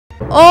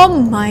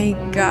Oh my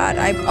god,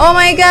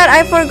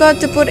 I forgot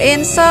to put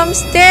in some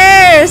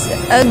stairs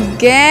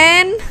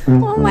again.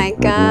 Oh my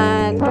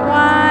god,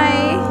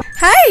 why?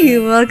 Hi,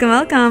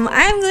 welcome.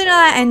 I'm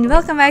Gleanella and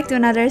welcome back to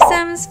another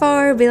Sims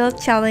 4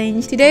 build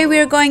challenge. Today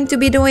we're going to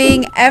be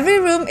doing every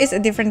room is a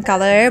different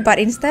color, but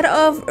instead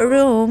of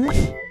room,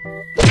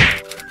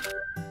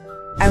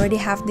 I already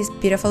have this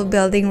beautiful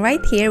building right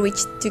here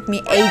which took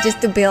me ages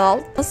to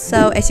build.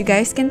 So as you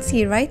guys can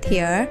see right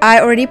here,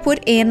 I already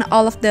put in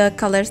all of the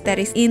colors that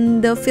is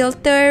in the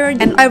filter,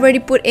 and I already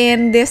put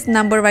in this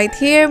number right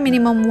here,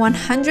 minimum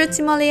 100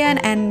 simoleon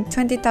and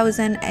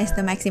 20,000 as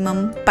the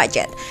maximum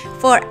budget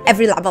for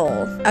every level.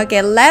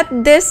 Okay, let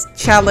this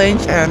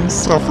challenge and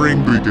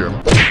suffering begin.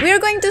 We're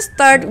going to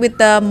start with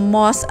the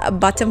most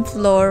bottom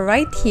floor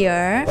right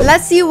here.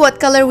 Let's see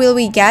what color will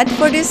we get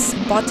for this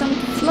bottom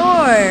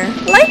floor.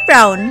 Light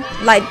brown.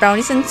 Light brown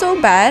isn't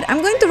so bad.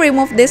 I'm going to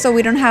remove this so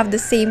we don't have the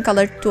same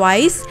color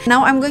twice.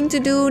 Now I'm going to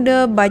do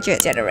the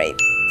budget generate.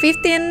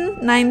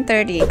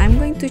 15,930. I'm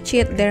going to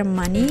cheat their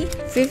money.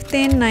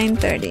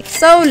 15,930.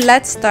 So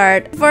let's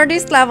start. For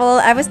this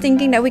level, I was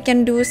thinking that we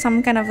can do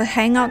some kind of a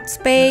hangout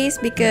space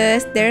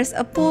because there's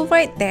a pool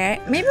right there.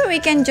 Maybe we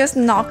can just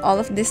knock all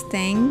of this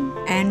thing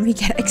and we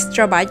get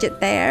extra budget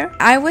there.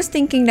 I was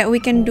thinking that we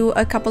can do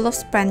a couple of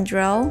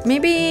spandrel,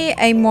 maybe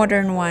a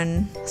modern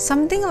one,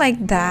 something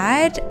like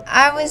that.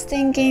 I was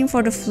thinking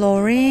for the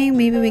flooring,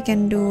 maybe we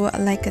can do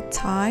like a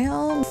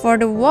tile. For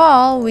the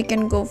wall, we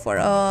can go for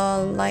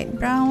a light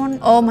brown.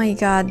 Oh my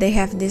god, they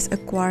have this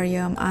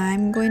aquarium.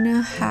 I'm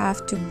gonna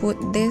have to put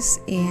this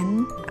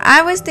in.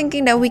 I was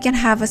thinking that we can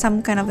have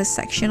some kind of a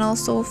sectional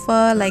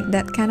sofa, like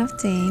that kind of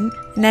thing,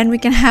 and then we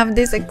can have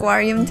this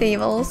aquarium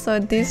table. So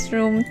this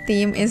room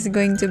theme is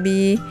going to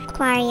be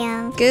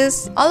aquarium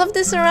because all of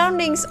the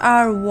surroundings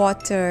are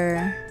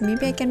water.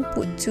 Maybe I can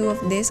put two of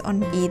this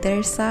on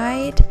either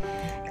side,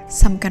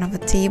 some kind of a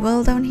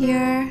table down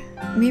here.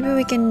 Maybe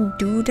we can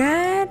do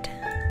that.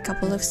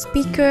 Couple of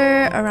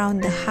speaker around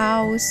the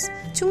house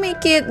to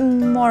make it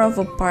more of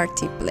a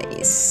party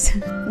place.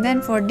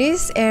 Then for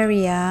this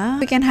area,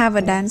 we can have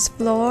a dance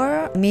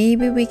floor.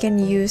 Maybe we can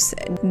use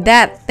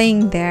that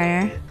thing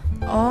there.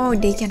 Oh,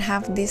 they can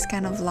have this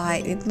kind of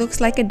light. It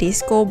looks like a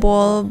disco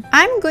ball.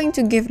 I'm going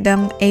to give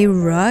them a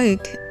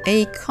rug,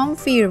 a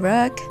comfy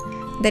rug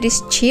that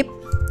is cheap.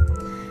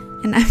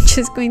 And I'm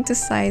just going to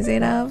size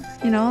it up,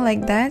 you know,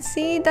 like that.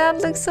 See, that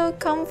looks so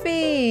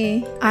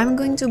comfy. I'm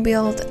going to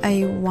build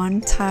a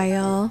one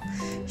tile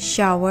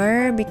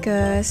shower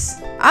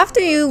because after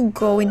you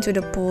go into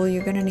the pool,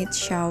 you're gonna need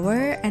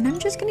shower, and I'm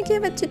just gonna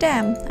give it to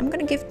them. I'm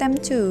gonna give them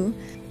two.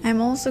 I'm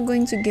also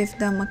going to give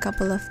them a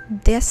couple of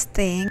this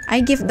thing.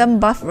 I give them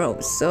buff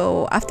robes,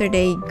 so after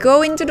they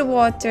go into the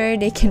water,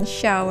 they can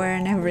shower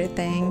and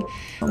everything.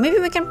 Maybe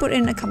we can put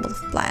in a couple of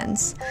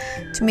plants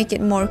to make it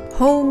more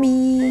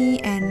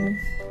homey and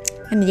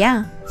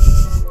yeah.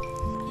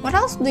 What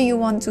else do you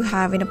want to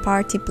have in a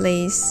party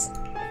place?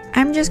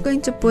 I'm just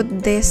going to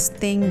put this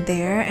thing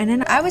there, and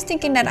then I was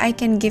thinking that I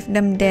can give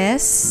them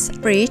this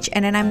fridge,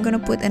 and then I'm gonna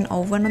put an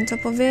oven on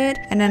top of it,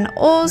 and then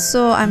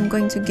also I'm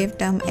going to give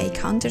them a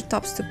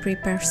countertops to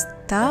prepare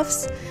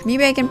stuffs.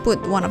 Maybe I can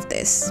put one of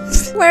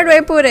this. Where do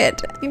I put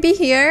it? Maybe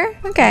here?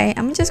 Okay,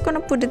 I'm just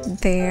gonna put it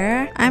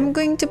there. I'm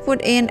going to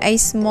put in a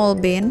small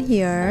bin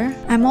here.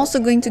 I'm also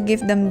going to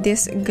give them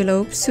this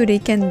globe so they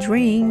can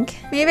drink.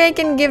 Maybe I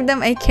can give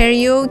them a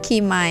karaoke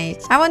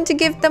mic. I want to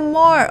give them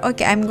more.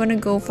 Okay, I'm gonna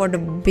go for the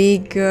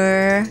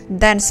bigger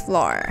dance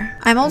floor.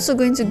 I'm also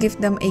going to give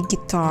them a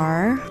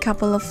guitar, a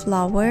couple of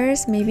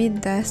flowers, maybe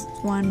this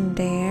one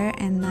there,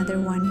 another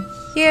one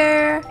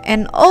here,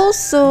 and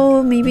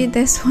also maybe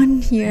this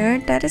one here.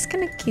 That is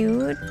kind of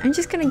cute. I'm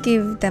just gonna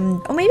give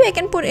them, or maybe I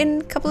can put in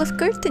a couple of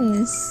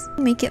curtains,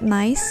 make it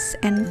nice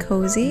and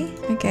cozy.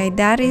 Okay,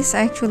 that is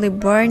actually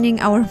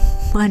burning our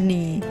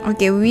money.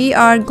 Okay, we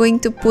are going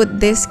to put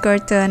this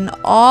curtain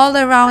all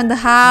around the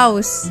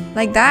house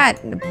like that.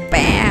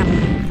 Bam.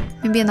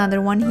 Maybe another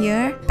one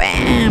here.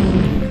 Bam!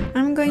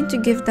 I'm going to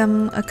give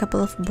them a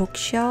couple of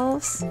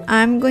bookshelves.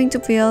 I'm going to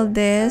fill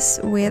this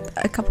with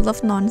a couple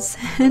of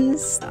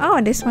nonsense.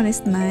 Oh, this one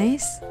is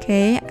nice.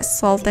 Okay,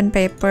 salt and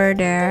pepper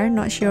there.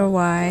 Not sure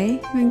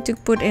why. I'm going to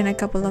put in a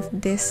couple of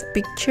these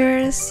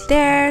pictures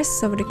there.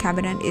 So the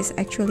cabinet is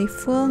actually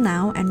full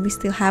now, and we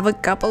still have a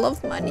couple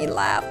of money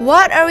left.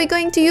 What are we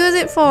going to use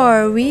it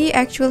for? We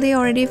actually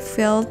already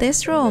filled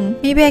this room.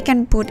 Maybe I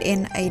can put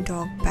in a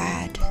dog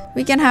bed.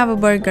 We can have a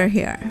burger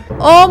here.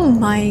 Oh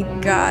my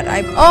god,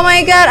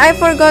 I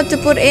forgot to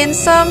put in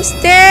some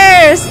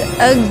stairs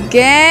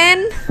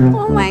again.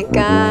 Oh my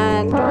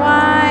god,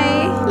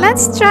 why?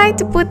 Let's try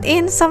to put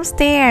in some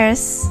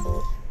stairs.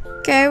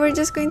 Okay, we're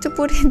just going to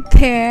put it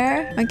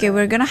there. Okay,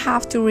 we're gonna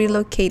have to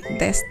relocate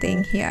this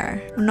thing here.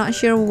 I'm not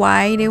sure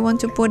why they want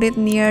to put it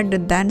near the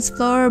dance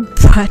floor,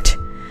 but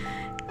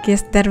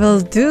guess that will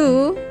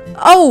do.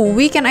 Oh,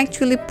 we can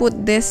actually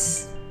put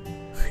this.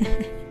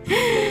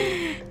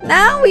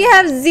 Now we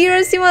have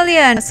 0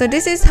 simoleon. So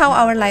this is how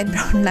our light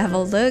brown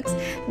level looks.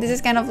 This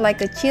is kind of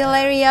like a chill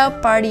area,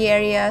 party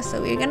area.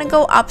 So we're gonna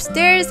go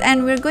upstairs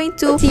and we're going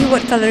to see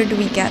what color do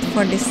we get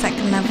for this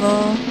second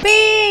level.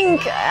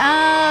 Pink!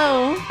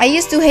 Oh, I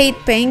used to hate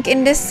pink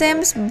in The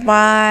Sims,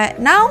 but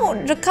now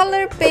the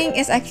color pink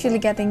is actually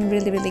getting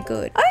really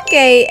good.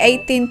 Okay,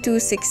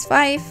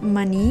 18265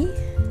 money.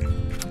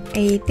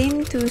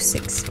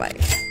 18265.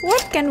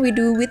 What can we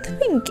do with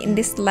pink in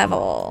this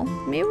level?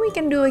 Maybe we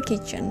can do a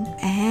kitchen.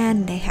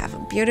 And they have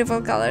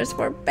beautiful colors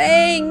for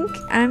pink.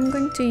 I'm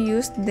going to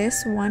use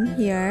this one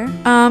here.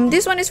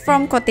 This one is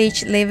from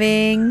Cottage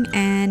Living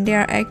and they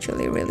are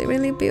actually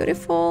really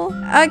beautiful.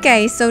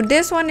 Okay, so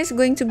this one is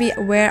going to be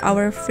where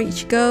our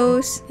fridge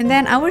goes. And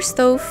then our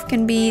stove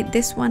can be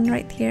this one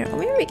right here. Or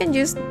maybe we can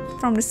use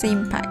from the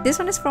same pack. This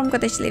one is from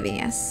Cottage Living,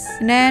 yes.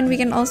 And then we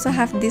can also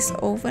have this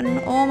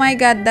oven. Oh my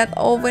god, that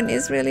oven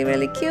is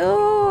really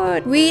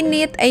cute. We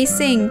need a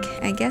sink.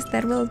 I guess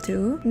that will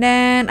do.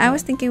 Then I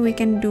was thinking we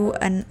can do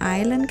an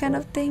island kind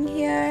of thing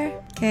here.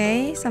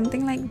 Okay,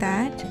 something like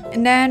that.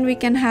 And then we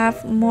can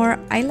have more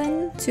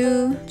island,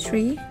 2,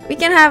 3. We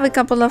can have a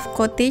couple of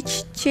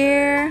cottage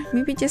chair.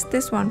 Maybe just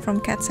this one from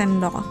Cats and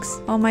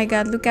Dogs. Oh my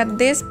god, look at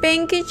this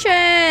pink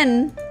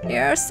kitchen.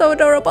 You're so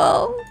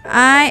adorable.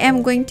 I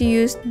am going to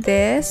use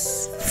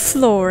this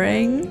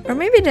flooring. Or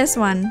maybe this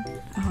one.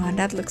 Oh,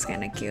 that looks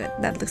kind of cute.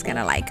 That looks kind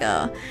of like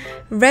a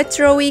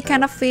retro-y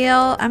kind of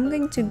feel. I'm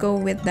going to go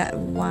with that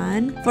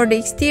one. For the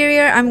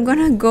exterior, I'm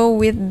gonna go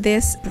with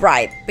this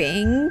bright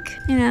pink.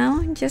 You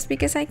know, just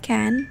because I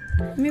can.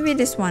 Maybe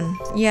this one.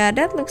 Yeah,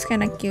 that looks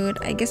kind of cute.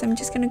 I guess I'm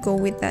just gonna go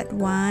with that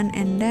one.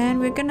 And then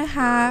we can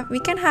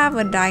have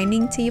a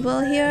dining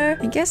table here.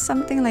 I guess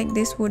something like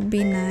this would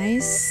be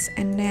nice.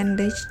 And then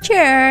the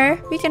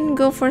chair, we can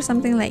go for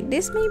something like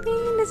this maybe.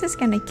 This is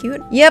kind of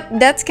cute. Yep,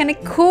 that's kind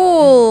of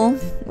cool.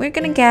 We're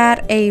gonna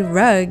get a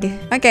rug.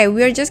 Okay,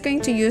 we're just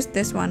going to use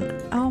this one.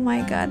 Oh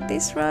my god,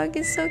 this rug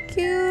is so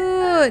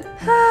cute.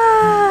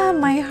 Ah,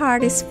 my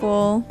heart is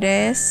full.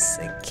 This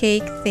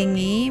cake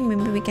thingy,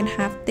 maybe we can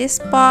have this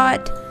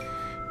pot.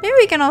 Maybe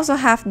we can also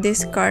have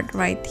this card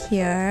right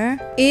here.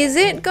 Is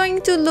it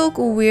going to look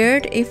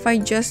weird if I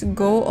just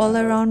go all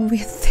around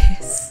with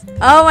this?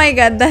 Oh my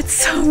god, that's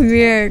so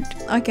weird.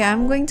 Okay,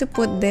 I'm going to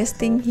put this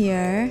thing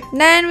here.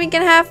 Then we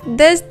can have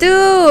this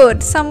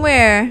dude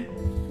somewhere.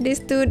 This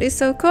dude is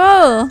so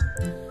cool.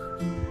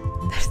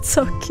 That's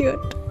so cute.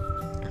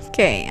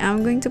 Okay,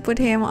 I'm going to put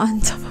him on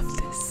top of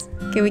this.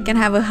 Okay, we can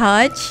have a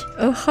hutch.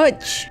 A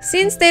hutch.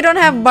 Since they don't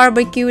have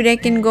barbecue, they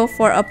can go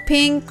for a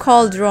pink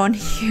cauldron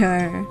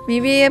here.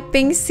 Maybe a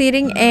pink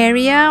seating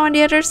area on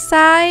the other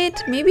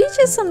side. Maybe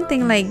just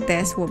something like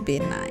this would be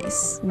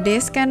nice.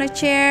 This kind of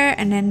chair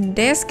and then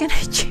this kind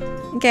of chair.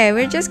 Okay,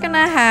 we're just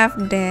gonna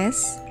have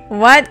this.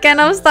 What kind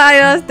of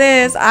style is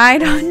this? I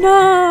don't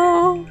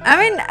know. I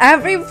mean,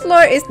 every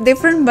floor is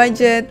different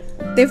budget,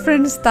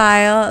 different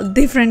style,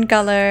 different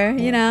color,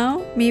 you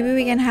know? Maybe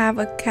we can have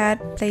a cat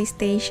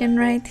PlayStation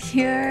right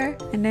here.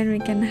 And then we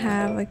can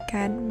have a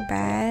cat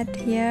bed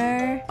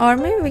here. Or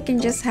maybe we can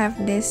just have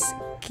this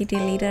kitty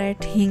litter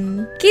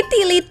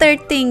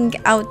thing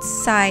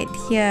outside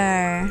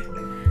here.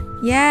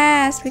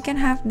 Yes, we can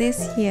have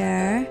this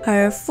here.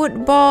 Her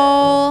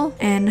football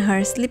and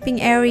her sleeping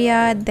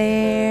area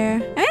there.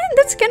 And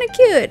that's kind of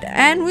cute.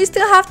 And we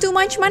still have too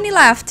much money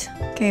left.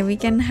 Okay, we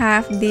can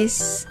have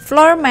this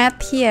floor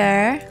mat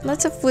here.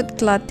 Lots of food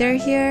clutter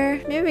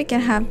here. Maybe we can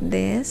have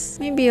this.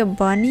 Maybe a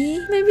bunny.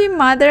 Maybe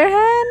mother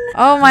hen.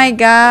 Oh my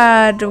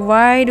god,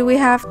 why do we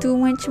have too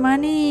much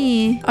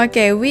money?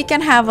 Okay, we can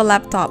have a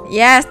laptop.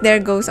 Yes, there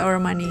goes our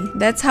money.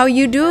 That's how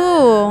you do.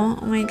 Oh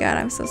my god,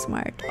 I'm so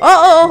smart.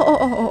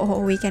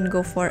 Oh, we can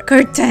go for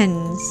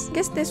curtains.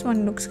 Guess this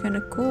one looks kind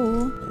of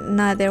cool.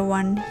 Another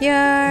one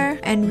here.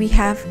 And we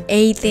have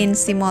 18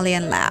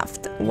 simoleon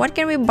left. What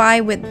can we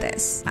buy with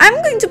this? I'm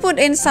going to put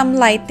in some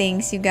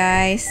lightings, you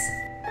guys.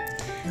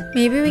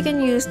 Maybe we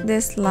can use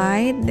this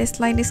light. This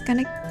light is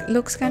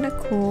looks kind of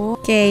cool.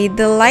 Okay,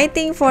 the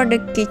lighting for the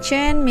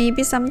kitchen,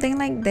 maybe something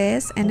like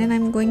this. And then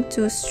I'm going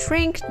to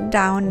shrink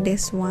down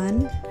this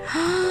one.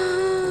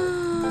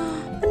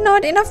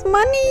 Not enough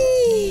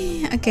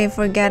money. Okay,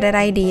 forget that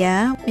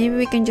idea. Maybe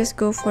we can just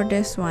go for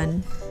this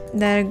one.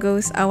 There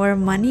goes our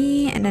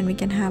money. And then we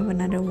can have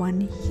another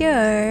one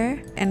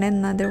here. And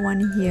then another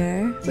one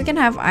here. We can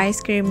have ice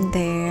cream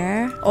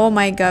there. Oh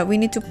my god, we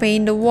need to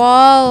paint the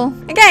wall.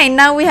 Okay,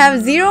 now we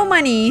have 0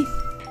 money.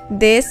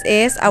 This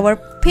is our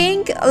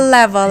pink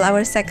level,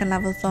 our second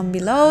level from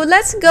below.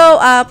 Let's go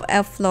up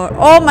a floor.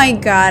 Oh my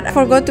god, I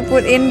forgot to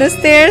put in the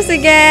stairs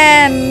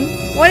again.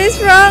 What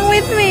is wrong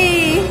with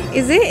me?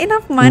 Is it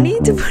enough money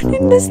to put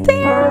in the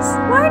stairs?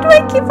 Why do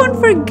I keep on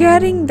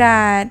forgetting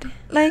that?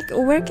 Like,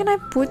 where can I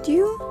put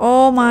you?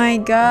 Oh my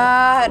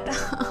god.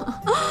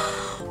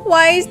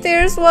 Why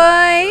stairs?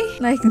 Why?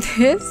 Like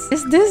this?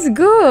 Is this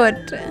good?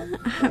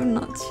 I'm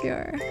not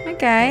sure.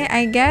 Okay,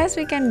 I guess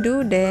we can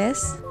do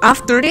this.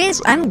 After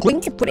this, I'm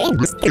going to put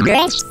in the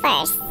stairs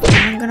first.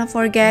 I'm gonna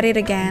forget it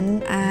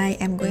again. I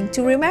am going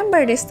to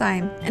remember this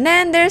time. And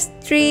then there's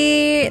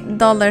 $3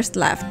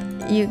 left.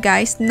 You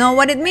guys know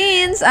what it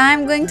means.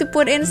 I'm going to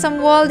put in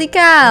some wall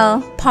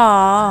decal.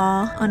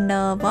 Paw on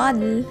the wall.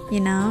 You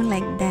know,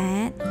 like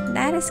that.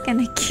 That is kind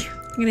of cute.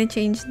 I'm gonna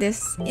change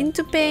this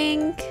into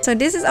pink. So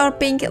this is our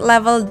pink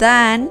level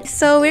done.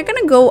 So we're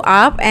gonna go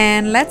up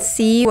and let's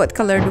see what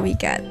color do we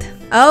get.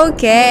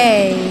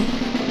 Okay.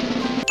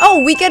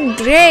 Oh, we get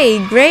gray.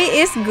 Gray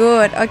is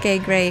good. Okay,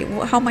 gray.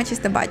 How much is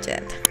the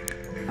budget?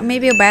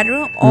 Maybe a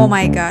bedroom? Oh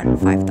my god,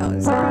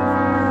 5,000.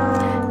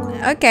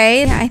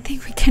 Okay, I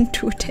think we can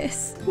do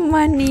this.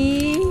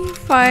 Money,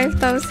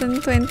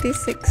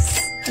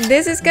 5,026.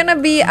 This is gonna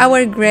be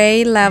our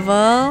gray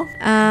level.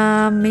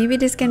 Maybe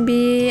this can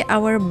be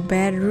our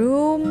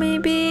bedroom,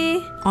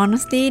 maybe.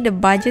 Honestly, the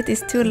budget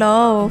is too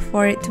low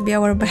for it to be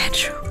our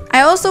bedroom.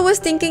 I also was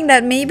thinking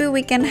that maybe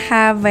we can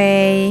have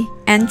a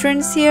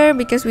entrance here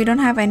because we don't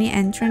have any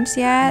entrance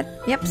yet.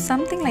 Yep,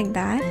 something like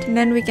that. And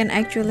then we can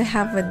actually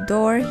have a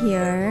door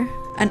here.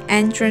 An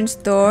entrance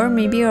door,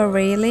 maybe a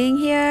railing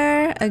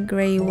here, a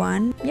gray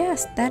one.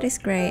 Yes, that is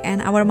gray,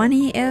 and our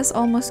money is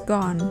almost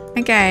gone.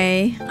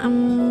 Okay,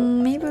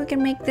 maybe we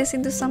can make this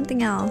into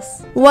something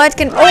else. What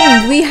can...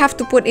 Oh, we have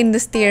to put in the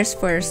stairs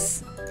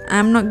first.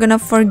 I'm not gonna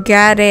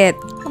forget it.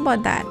 How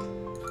about that?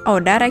 Oh,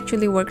 that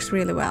actually works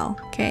really well.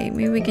 Okay,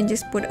 maybe we can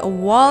just put a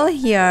wall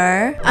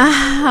here.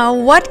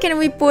 What can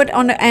we put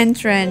on the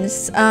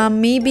entrance?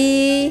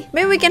 Maybe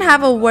we can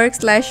have a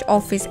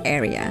work/office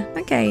area.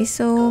 Okay,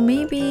 so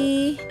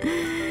maybe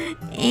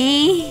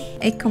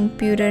a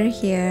computer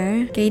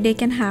here. Okay, they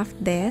can have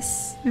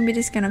this. Maybe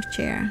this kind of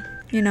chair.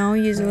 You know,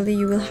 usually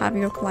you will have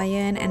your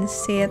client and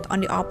sit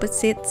on the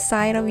opposite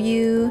side of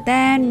you.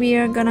 Then we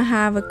are gonna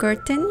have a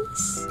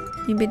curtains.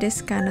 Maybe this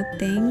kind of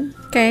thing.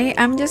 Okay,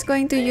 I'm just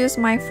going to use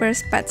my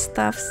first pet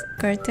stuff's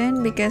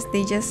curtain because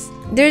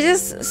they're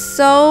just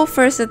so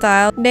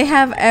versatile. They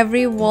have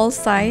every wall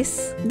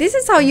size. This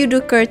is how you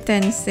do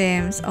curtain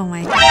Sims. Oh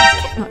my god,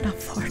 I cannot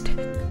afford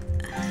it.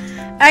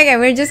 Okay,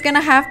 we're just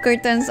gonna have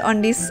curtains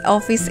on this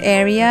office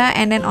area,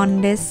 and then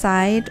on this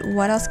side,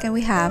 what else can we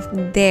have?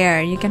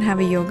 There, you can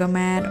have a yoga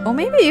mat, or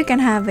maybe you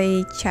can have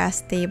a chess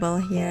table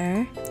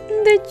here.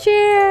 The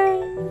chair.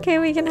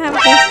 Okay, we can have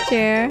this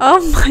chair. Oh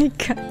my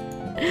god.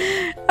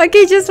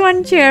 Okay, just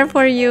one chair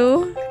for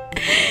you.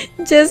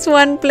 Just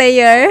one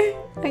player.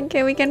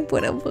 Okay, we can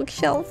put a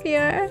bookshelf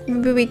here.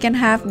 Maybe we can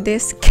have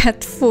this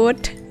cat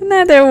food.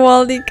 Another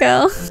wall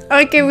decal.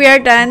 Okay, we are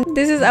done.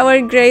 This is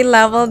our gray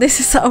level. This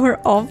is our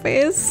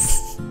office.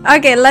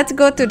 Okay, let's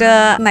go to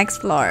the next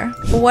floor.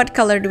 What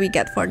color do we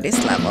get for this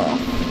level?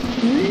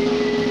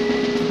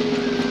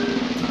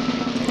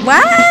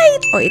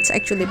 White! Oh, it's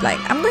actually black.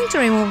 I'm going to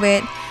remove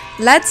it.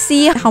 Let's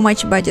see how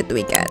much budget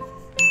we get.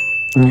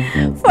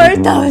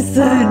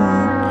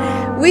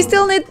 4,000. We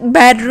still need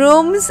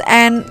bedrooms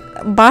and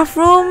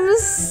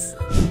bathrooms.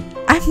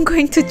 I'm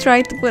going to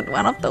try to put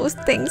one of those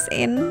things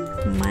in.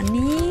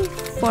 Money,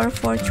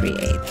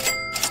 4438.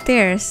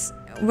 Stairs.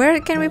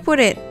 Where can we put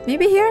it?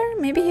 Maybe here?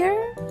 Maybe here?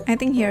 I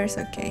think here is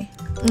okay.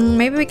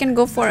 Maybe we can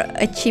go for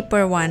a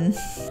cheaper one.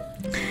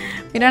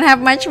 We don't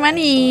have much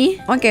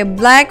money. Okay,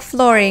 black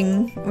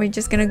flooring. We're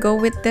just gonna go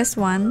with this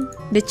one.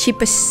 The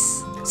cheapest.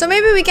 So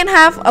maybe we can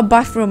have a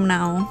bathroom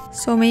now.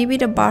 So maybe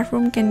the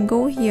bathroom can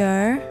go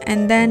here.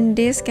 And then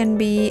this can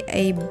be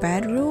a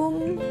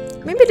bedroom.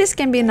 Maybe this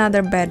can be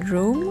another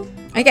bedroom.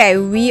 Okay,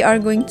 we are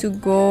going to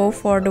go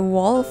for the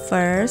wall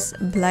first.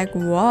 Black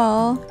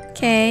wall.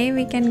 Okay,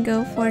 we can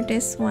go for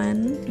this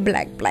one.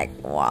 Black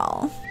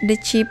wall. The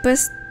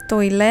cheapest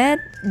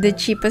toilet. The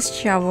cheapest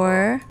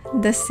shower,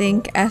 the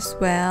sink as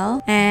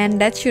well, and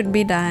that should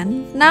be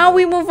done. Now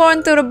we move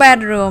on to the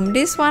bedroom.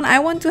 This one I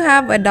want to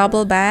have a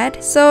double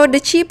bed, so the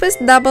cheapest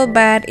double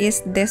bed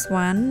is this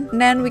one.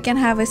 Then we can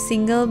have a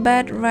single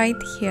bed right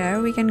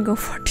here. We can go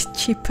for the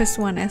cheapest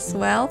one as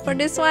well. For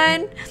this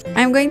one,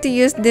 I'm going to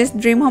use this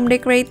dream home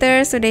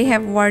decorator, so they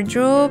have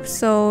wardrobe.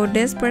 So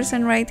this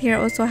person right here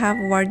also have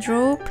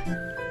wardrobe.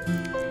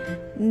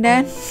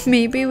 Then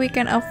maybe we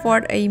can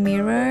afford a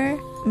mirror.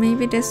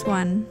 Maybe this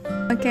one.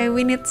 Okay,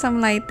 we need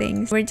some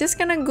lighting. We're just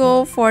gonna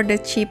go for the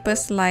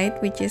cheapest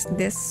light, which is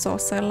this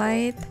saucer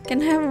light. Can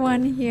have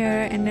one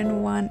here and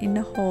then one in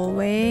the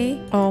hallway.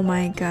 Oh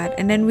my god.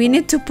 And then we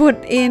need to put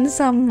in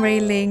some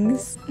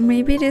railings.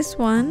 Maybe this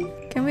one.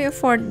 Can we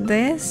afford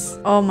this?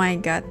 Oh my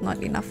god,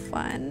 not enough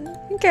fun.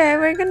 Okay,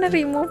 we're gonna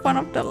remove one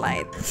of the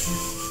lights.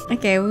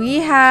 Okay, we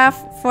have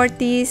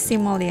 40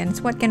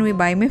 simoleons. What can we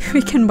buy? Maybe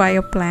we can buy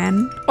a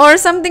plant or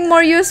something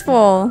more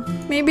useful.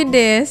 Maybe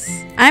this.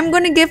 I'm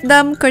gonna give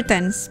them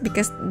curtains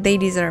because they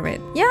deserve it.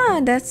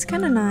 Yeah, that's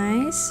kind of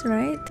nice,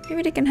 right?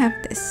 Maybe they can have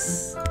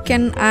this.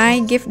 Can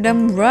I give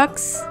them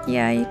rugs?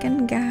 Yeah, you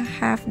can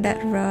have that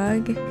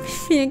rug.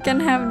 You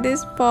can have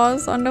this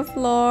paws on the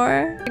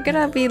floor. You're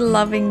gonna be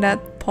loving that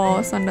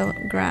paws on the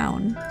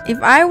ground.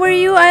 If I were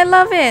you, I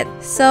love it.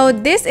 So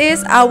this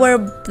is our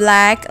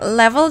black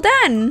level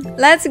done.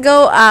 Let's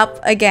go up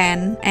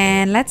again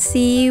and let's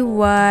see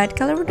what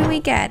color do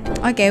we get.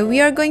 Okay, we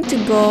are going to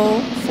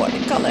go for the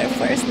color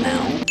first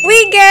now.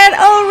 We get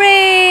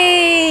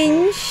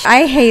orange.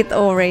 I hate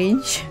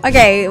orange.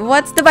 Okay,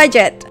 what's the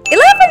budget?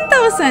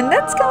 11,000.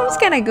 That sounds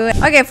kind of good.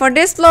 Okay, for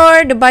this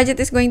floor, the budget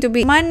is going to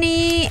be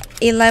money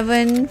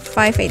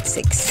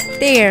 11,586.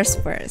 Stairs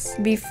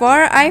first.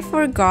 Before I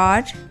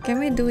forgot, can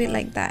we do it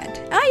like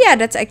that? Oh yeah,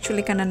 that's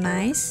actually kind of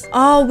nice.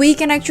 Oh, we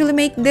can actually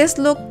make this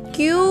look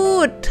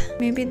cute.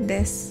 Maybe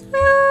this.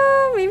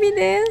 Oh, maybe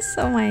this.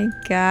 Oh my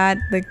god,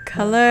 the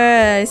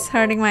color is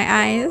hurting my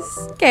eyes.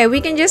 Okay,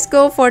 we can just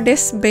go for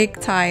this big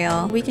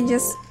tile. We can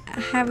just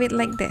have it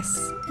like this.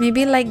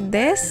 Maybe like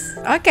this.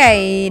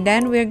 Okay,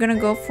 then we're gonna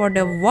go for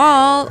the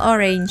wall,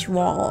 orange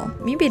wall.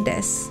 Maybe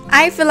this.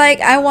 I feel like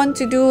I want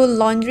to do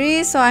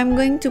laundry, so I'm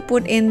going to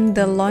put in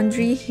the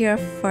laundry here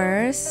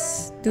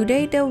first. Do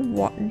they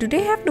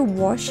have the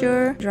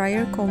washer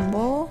dryer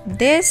combo?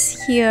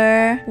 This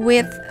here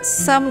with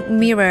some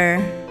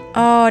mirror.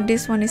 Oh,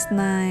 this one is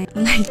nice.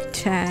 Like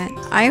that.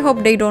 I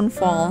hope they don't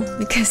fall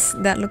because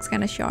that looks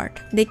kind of short.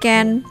 They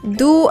can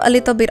do a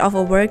little bit of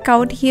a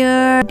workout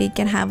here. They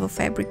can have a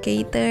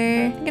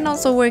fabricator. They can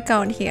also work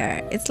out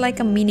here. It's like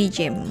a mini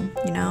gym,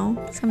 you know?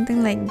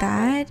 Something like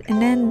that.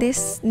 And then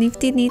this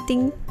nifty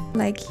knitting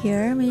like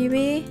here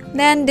maybe.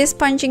 Then this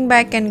punching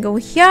bag can go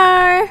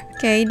here.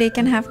 Okay, they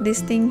can have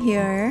this thing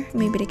here.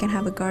 Maybe they can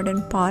have a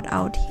garden pot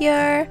out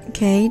here.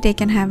 Okay, they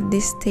can have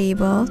this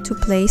table to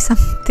play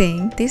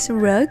something. This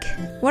rug.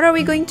 What are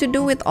we going to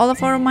do with all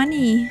of our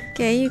money?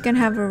 Okay, you can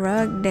have a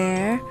rug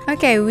there.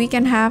 Okay, we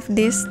can have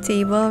this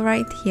table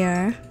right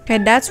here. Okay,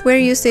 that's where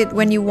you sit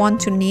when you want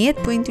to knit.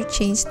 I'm going to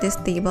change this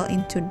table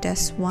into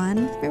this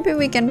one. Maybe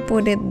we can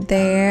put it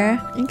there.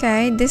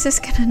 Okay, this is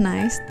kind of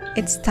nice.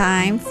 It's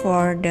time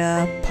for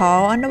the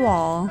paw on the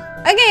wall.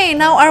 Okay,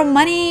 now our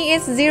money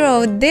is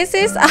 0. This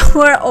is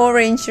our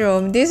orange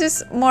room. This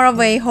is more of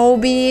a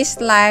hobby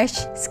slash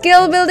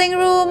skill building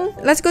room.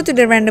 Let's go to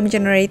the random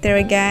generator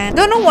again.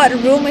 Don't know what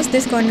room is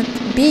this going to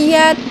be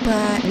yet,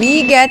 but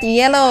we get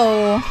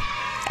yellow.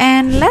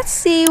 And let's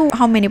see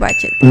how many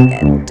budget we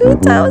get.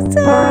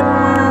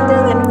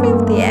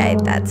 2,158.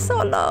 That's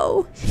so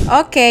low.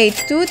 Okay,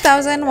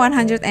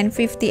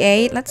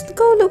 2,158. Let's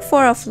go look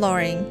for a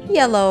flooring.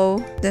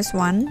 Yellow. This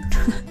one.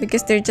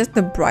 Because they're just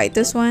the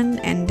brightest one.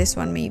 And this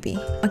one maybe.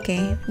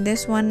 Okay,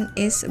 this one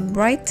is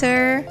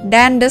brighter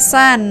than the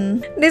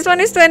sun. This one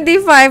is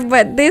 25,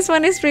 but this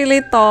one is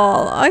really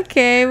tall.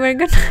 Okay, we're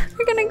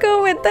gonna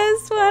go with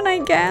this one, I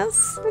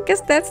guess.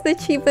 Because that's the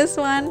cheapest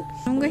one.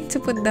 I'm going to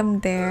put them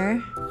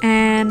there.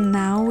 And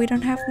now we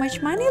don't have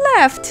much money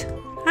left.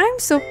 I'm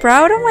so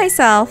proud of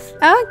myself.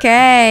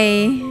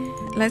 Okay,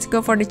 let's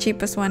go for the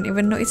cheapest one,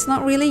 even though it's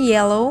not really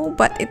yellow,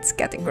 but it's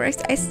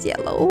categorized as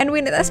yellow. And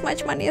we need as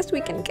much money as we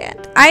can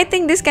get. I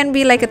think this can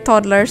be like a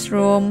toddler's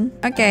room.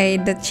 Okay,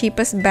 the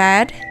cheapest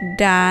bed,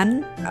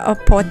 done. A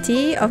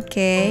potty,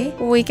 okay.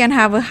 We can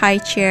have a high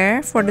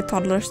chair for the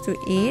toddlers to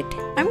eat.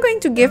 I'm going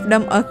to give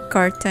them a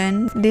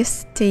curtain.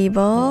 This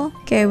table.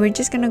 Okay, we're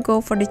just gonna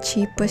go for the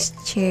cheapest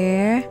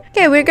chair.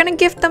 Okay, we're gonna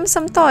give them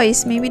some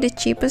toys. Maybe the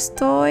cheapest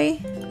toy.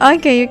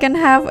 Okay, you can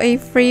have a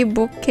free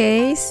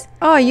bookcase.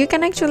 Oh, you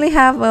can actually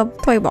have a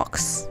toy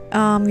box.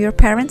 Your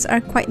parents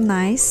are quite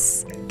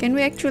nice. Can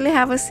we actually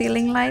have a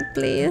ceiling light,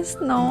 please?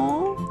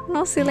 No?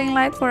 No ceiling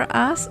light for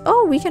us?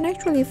 Oh, we can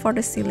actually afford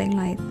a ceiling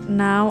light.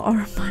 Now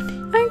our money.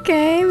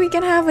 Okay, we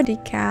can have a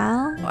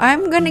decal.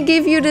 I'm gonna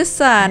give you the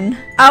sun.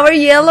 Our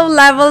yellow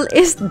level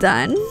is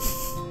done.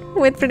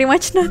 With pretty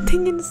much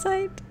nothing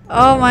inside.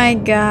 Oh my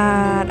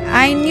god,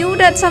 I knew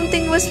that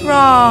something was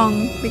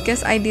wrong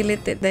because I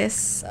deleted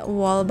this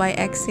wall by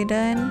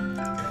accident.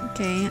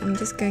 Okay, I'm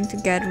just going to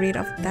get rid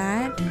of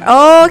that.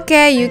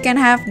 Okay, you can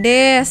have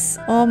this.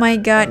 Oh my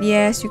god,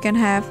 yes, you can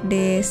have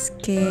this,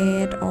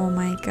 kid. Oh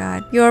my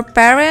god, your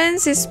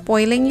parents is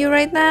spoiling you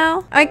right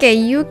now. Okay,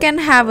 you can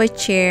have a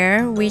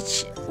chair,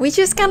 which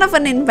is kind of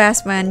an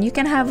investment. You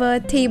can have a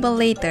table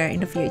later in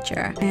the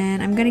future.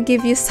 And I'm gonna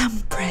give you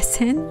some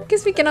present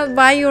because we cannot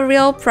buy you a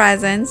real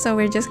present, so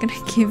we're just gonna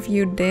give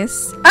you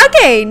this.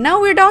 Okay, now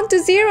we're down to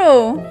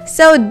 0.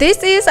 So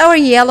this is our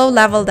yellow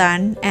level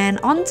done, and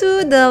on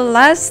to the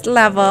last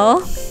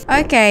level.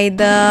 Okay,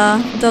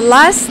 the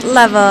last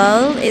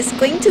level is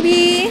going to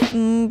be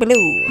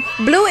blue.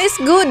 Blue is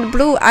good.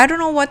 Blue, I don't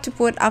know what to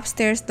put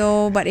upstairs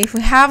though, but if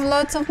we have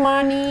lots of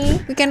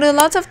money, we can do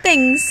lots of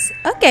things.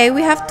 Okay,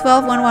 we have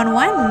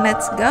 12,111.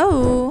 Let's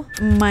go.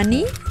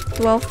 Money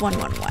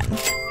 12,111.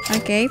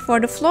 Okay, for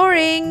the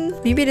flooring,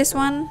 maybe this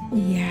one.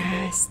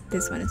 Yes,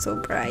 this one is so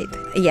bright.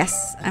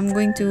 Yes, I'm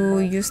going to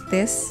use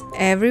this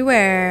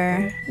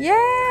everywhere.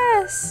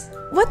 Yes.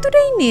 What do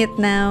they need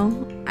now?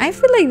 I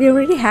feel like they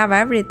already have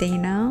everything, you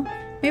know?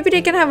 Maybe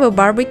they can have a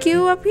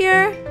barbecue up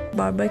here.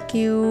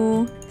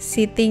 Barbecue,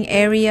 sitting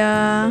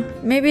area.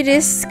 Maybe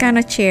this kind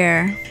of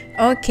chair.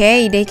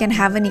 Okay, they can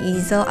have an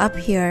easel up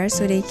here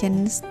so they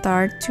can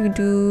start to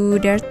do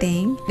their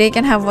thing. They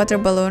can have water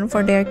balloon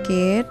for their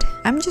kid.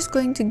 I'm just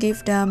going to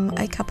give them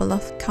a couple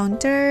of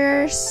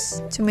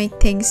counters to make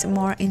things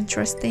more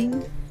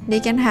interesting. They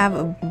can have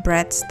a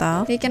bread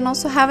stuff. They can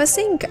also have a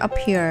sink up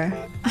here.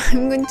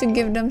 I'm going to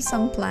give them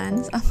some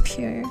plants up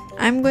here.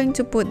 I'm going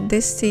to put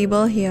this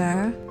table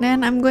here.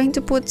 Then I'm going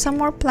to put some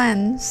more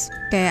plants.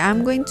 Okay,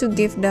 I'm going to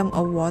give them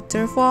a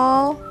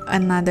waterfall.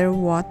 Another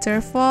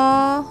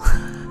waterfall.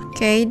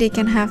 Okay, they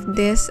can have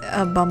this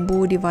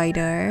bamboo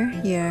divider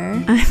here.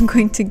 I'm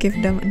going to give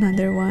them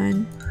another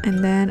one.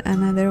 And then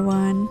another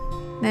one.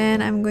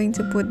 Then I'm going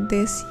to put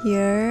this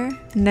here.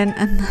 And then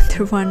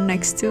another one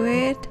next to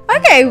it.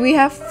 Okay, we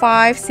have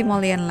 5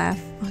 simoleon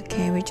left.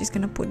 Okay, we're just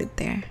gonna put it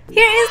there.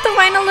 Here is the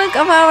final look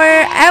of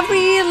our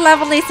every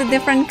level is a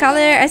different color.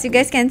 As you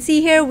guys can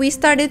see here, we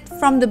started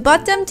from the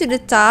bottom to the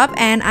top,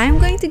 and I'm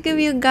going to give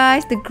you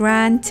guys the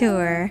grand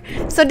tour.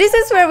 So this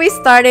is where we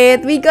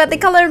started. We got the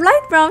color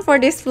light brown for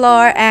this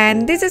floor,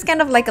 and this is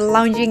kind of like a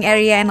lounging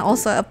area and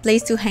also a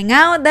place to hang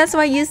out. That's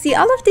why you see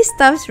all of these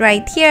stuffs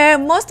right here.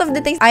 Most of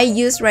the things I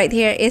use right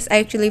here is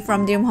actually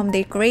from Dream Home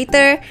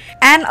Decorator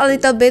and a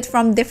little bit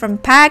from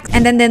different packs.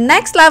 And then the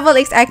next level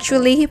is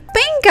actually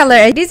pink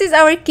color. This is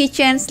our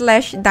kitchen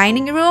slash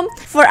dining room.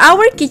 For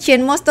our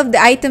kitchen, most of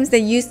the items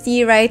that you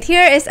see right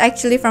here is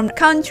actually from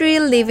Country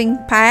Living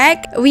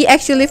pack. We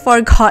actually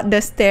forgot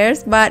the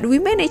stairs, but we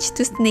managed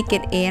to sneak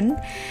it in.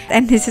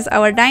 And this is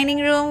our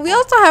dining room. We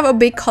also have a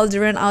big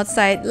cauldron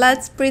outside.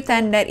 Let's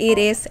pretend that it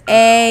is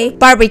a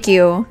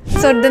barbecue.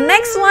 So the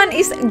next one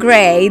is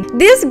gray.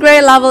 This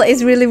gray level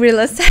is really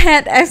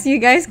sad. As you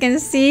guys can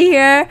see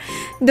here,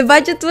 the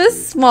budget was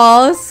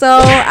small, so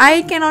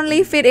I can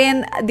only fit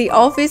in the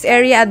office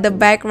area at the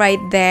back right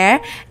there,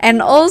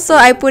 and also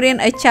I put in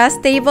a chess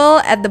table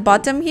at the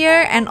bottom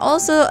here and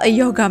also a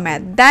yoga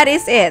mat. That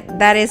is it.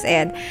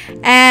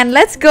 And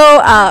let's go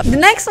up. The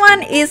next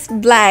one is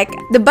black.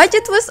 The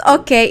budget was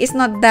okay. It's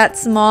not that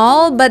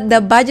small, but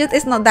the budget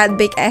is not that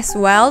big as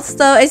well.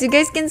 So as you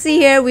guys can see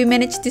here, we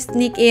managed to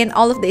sneak in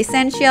all of the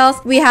essentials.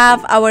 We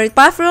have our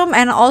bathroom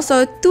and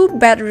also 2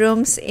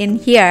 bedrooms in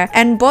here,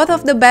 and both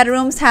of the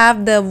bedrooms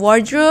have the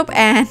wardrobe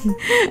and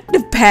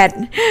the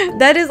bed.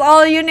 That is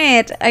all you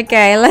need.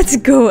 Okay, let's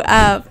go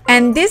up.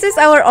 And this is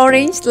our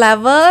orange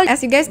level.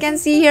 As you guys can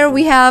see here,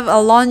 we have a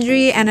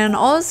laundry and then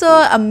also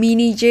a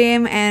mini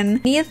gym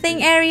and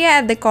knitting area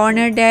at the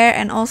corner there,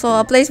 and also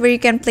a place where you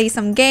can play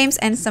some games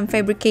and some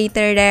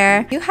fabricator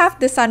there. You have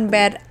the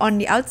sunbed on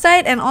the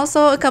outside and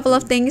also a couple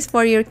of things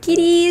for your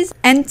kitties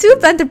and 2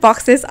 planter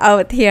boxes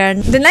out here.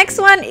 The next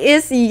one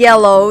is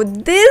yellow.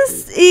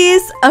 This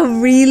is a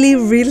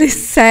really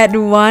sad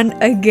one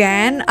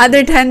again.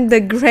 Other than the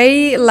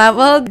gray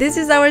level, this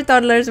is our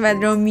toddler's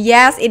bedroom.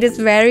 Yes, it is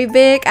very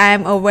big.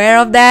 I'm aware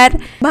of that,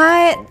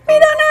 but we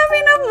don't have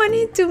enough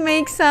money to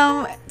make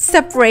some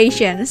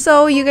separation,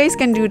 so you guys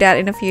can do that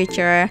in the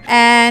future.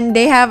 And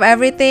they have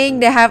everything.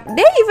 They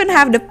even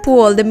have the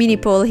pool, the mini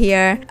pool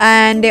here,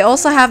 and they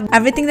also have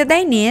everything that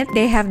they need.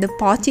 They have the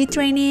potty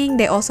training.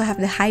 They also have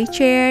the high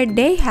chair.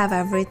 They have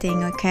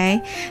everything.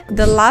 Okay,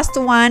 the last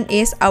one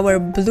is our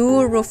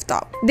blue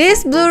rooftop.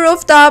 This blue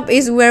rooftop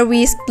is where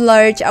we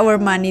splurge our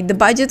money. The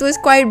budget was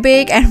quite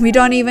big and we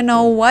don't even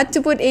know what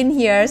to put in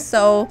here,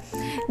 so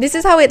this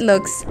is how it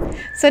looks.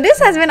 So this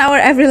has been our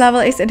every level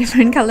is a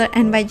different color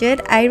and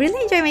budget. I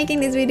really enjoy making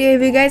this video.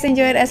 If you guys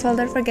enjoyed as well,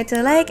 don't forget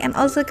to like and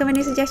also comment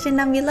your suggestion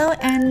down below,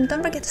 and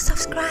don't forget to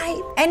subscribe.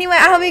 Anyway,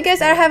 I hope you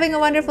guys are having a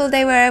wonderful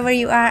day wherever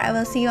you are. I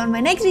will see you on my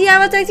next video. I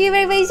will talk to you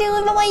very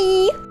soon. Bye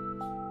bye.